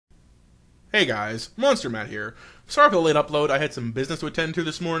Hey guys, Monster Matt here. Sorry for the late upload, I had some business to attend to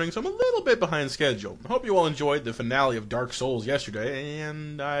this morning, so I'm a little bit behind schedule. I hope you all enjoyed the finale of Dark Souls yesterday,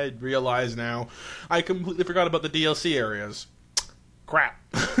 and I realize now I completely forgot about the DLC areas. Crap.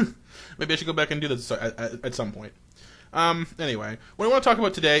 Maybe I should go back and do this at some point. Anyway, what I want to talk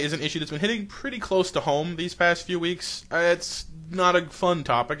about today is an issue that's been hitting pretty close to home these past few weeks. It's not a fun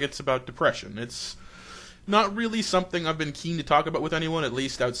topic, it's about depression. It's not really something I've been keen to talk about with anyone, at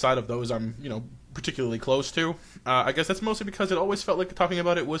least outside of those I'm, particularly close to. I guess that's mostly because it always felt like talking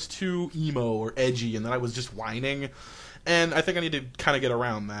about it was too emo or edgy, and that I was just whining. And I think I need to kind of get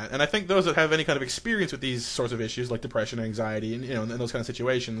around that. And I think those that have any kind of experience with these sorts of issues, like depression, anxiety, and and those kind of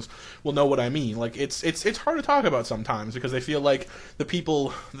situations, will know what I mean. Like it's hard to talk about sometimes because they feel like the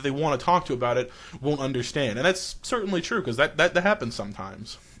people that they want to talk to about it won't understand, and that's certainly true because that happens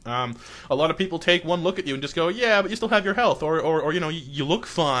sometimes. A lot of people take one look at you and just go, yeah, but you still have your health, or you look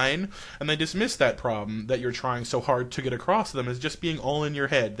fine, and they dismiss that problem that you're trying so hard to get across to them as just being all in your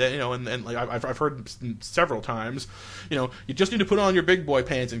head. That, and like I've heard several times, you just need to put on your big boy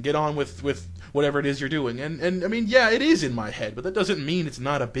pants and get on with whatever it is you're doing. And I mean, yeah, it is in my head, but that doesn't mean it's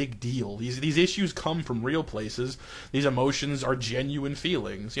not a big deal. These issues come from real places. These emotions are genuine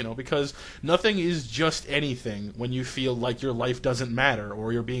feelings, because nothing is just anything when you feel like your life doesn't matter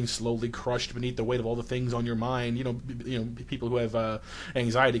or you're being slowly crushed beneath the weight of all the things on your mind. People who have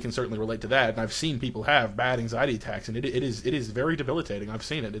anxiety can certainly relate to that, and I've seen people have bad anxiety attacks, and it is very debilitating. I've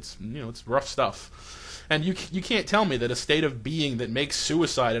seen it. It's rough stuff. And you can't tell me that a state of being that makes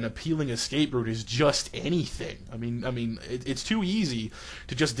suicide an appealing escape route is just anything. I mean, it's too easy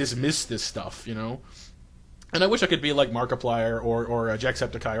to just dismiss this stuff, And I wish I could be like Markiplier or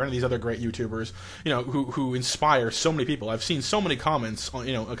Jacksepticeye or any of these other great YouTubers, who inspire so many people. I've seen so many comments,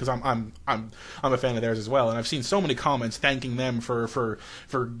 because I'm a fan of theirs as well, and I've seen so many comments thanking them for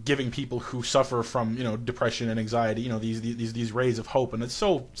giving people who suffer from depression and anxiety, these rays of hope, and it's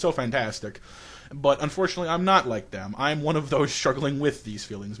so fantastic. But unfortunately, I'm not like them. I'm one of those struggling with these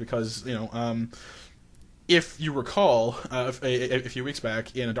feelings because if you recall, a few weeks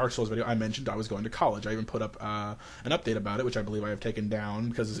back in a Dark Souls video, I mentioned I was going to college. I even put up an update about it, which I believe I have taken down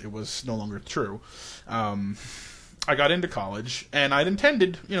because it was no longer true. I got into college, and I'd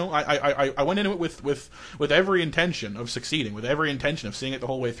intended, I went into it with every intention of succeeding, with every intention of seeing it the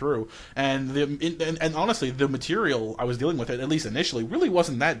whole way through. And and honestly, the material I was dealing with, at least initially, really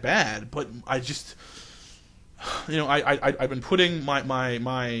wasn't that bad. But I just, I've been putting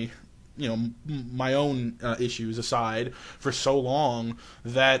my own issues aside for so long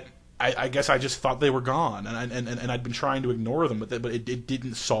that I guess I just thought they were gone, and I'd been trying to ignore them, but it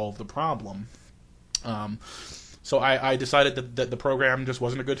didn't solve the problem. So I decided that the program just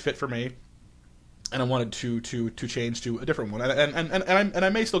wasn't a good fit for me, and I wanted to change to a different one. And I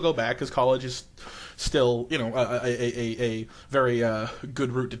may still go back because college is still a very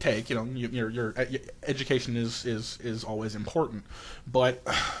good route to take. Your education is always important, but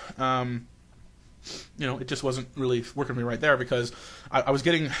it just wasn't really working for me right there because I was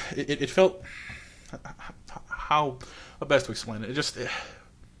getting it felt how best to explain it. It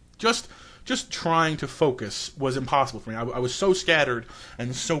just trying to focus was impossible for me. I was so scattered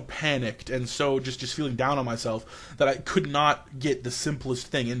and so panicked and so just feeling down on myself that I could not get the simplest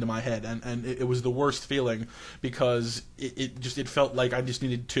thing into my head, and it was the worst feeling because it felt like I just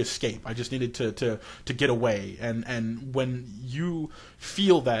needed to escape. I just needed to get away, and when you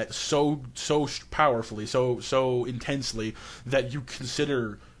feel that so powerfully, so intensely that you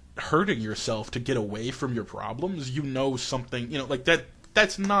consider hurting yourself to get away from your problems, something, like that.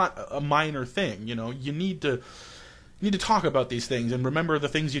 That's not a minor thing, You need to talk about these things and remember the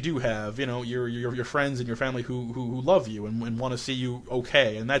things you do have. Your friends and your family who love you and want to see you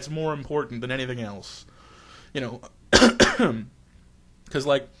okay, and that's more important than anything else. Because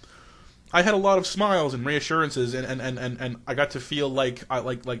I had a lot of smiles and reassurances, and I got to feel like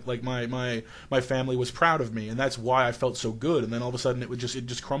my family was proud of me, and that's why I felt so good. And then all of a sudden it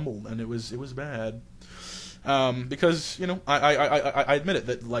just crumbled, and it was bad. Because I admit it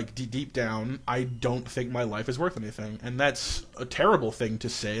that deep down I don't think my life is worth anything, and that's a terrible thing to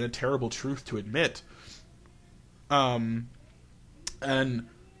say and a terrible truth to admit. And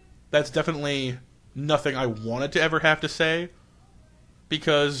that's definitely nothing I wanted to ever have to say,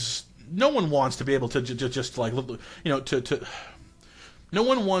 because no one wants to be able to no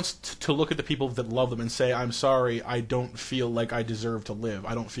one wants to look at the people that love them and say, I'm sorry, I don't feel like I deserve to live.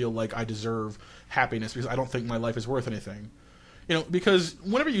 I don't feel like I deserve happiness because I don't think my life is worth anything. because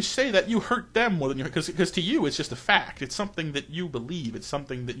whenever you say that, you hurt them more than you, because to you it's just a fact. It's something that you believe. It's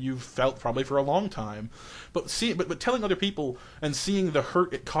something that you've felt probably for a long time. But telling other people and seeing the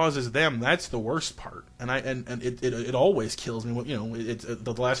hurt it causes them, that's the worst part. And it always kills me.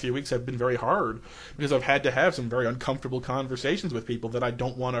 The last few weeks have been very hard because I've had to have some very uncomfortable conversations with people that I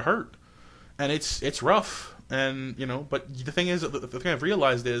don't want to hurt, and it's rough. And but the thing is, the thing I've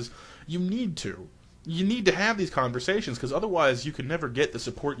realized is you need to have these conversations, because otherwise you can never get the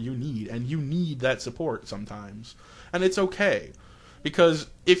support you need, and you need that support sometimes. And it's okay, because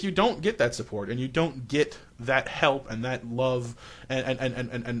if you don't get that support and you don't get that help and that love and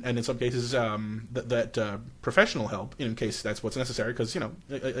in some cases that professional help, in case that's what's necessary, because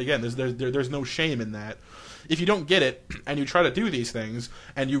again, there's no shame in that. If you don't get it and you try to do these things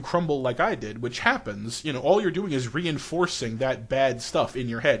and you crumble like I did, which happens, all you're doing is reinforcing that bad stuff in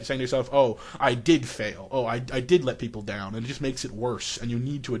your head, saying to yourself, oh, I did fail, oh, I did let people down, and it just makes it worse, and you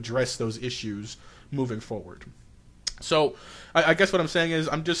need to address those issues moving forward. So I guess what I'm saying is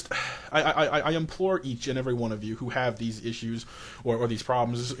I implore each and every one of you who have these issues or these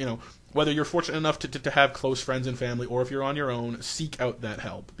problems, whether you're fortunate enough to have close friends and family, or if you're on your own, seek out that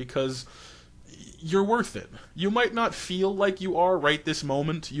help, because you're worth it. You might not feel like you are right this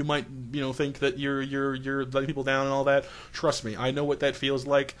moment. You might think that you're letting people down and all that. Trust me, I know what that feels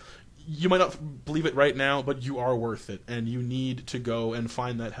like. You might not believe it right now, but you are worth it, and you need to go and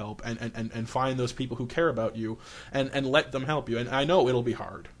find that help and find those people who care about you and let them help you. And I know it'll be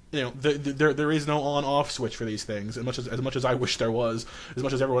hard. There is no on-off switch for these things. As much as I wish there was, as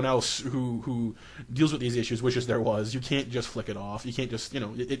much as everyone else who deals with these issues wishes there was, you can't just flick it off. You can't just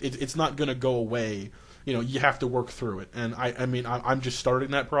it's not going to go away. You have to work through it. And I'm just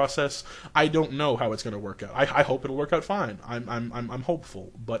starting that process. I don't know how it's going to work out. I hope it'll work out fine. I'm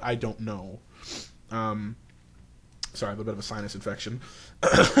hopeful, but I don't know. Sorry, I have a bit of a sinus infection.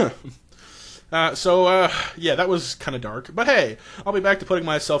 Yeah, that was kind of dark. But hey, I'll be back to putting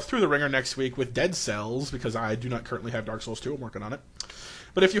myself through the ringer next week with Dead Cells, because I do not currently have Dark Souls 2. I'm working on it.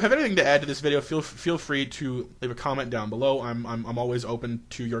 But if you have anything to add to this video, feel free to leave a comment down below. I'm always open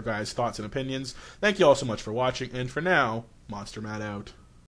to your guys' thoughts and opinions. Thank you all so much for watching, and for now, Monster Matt out.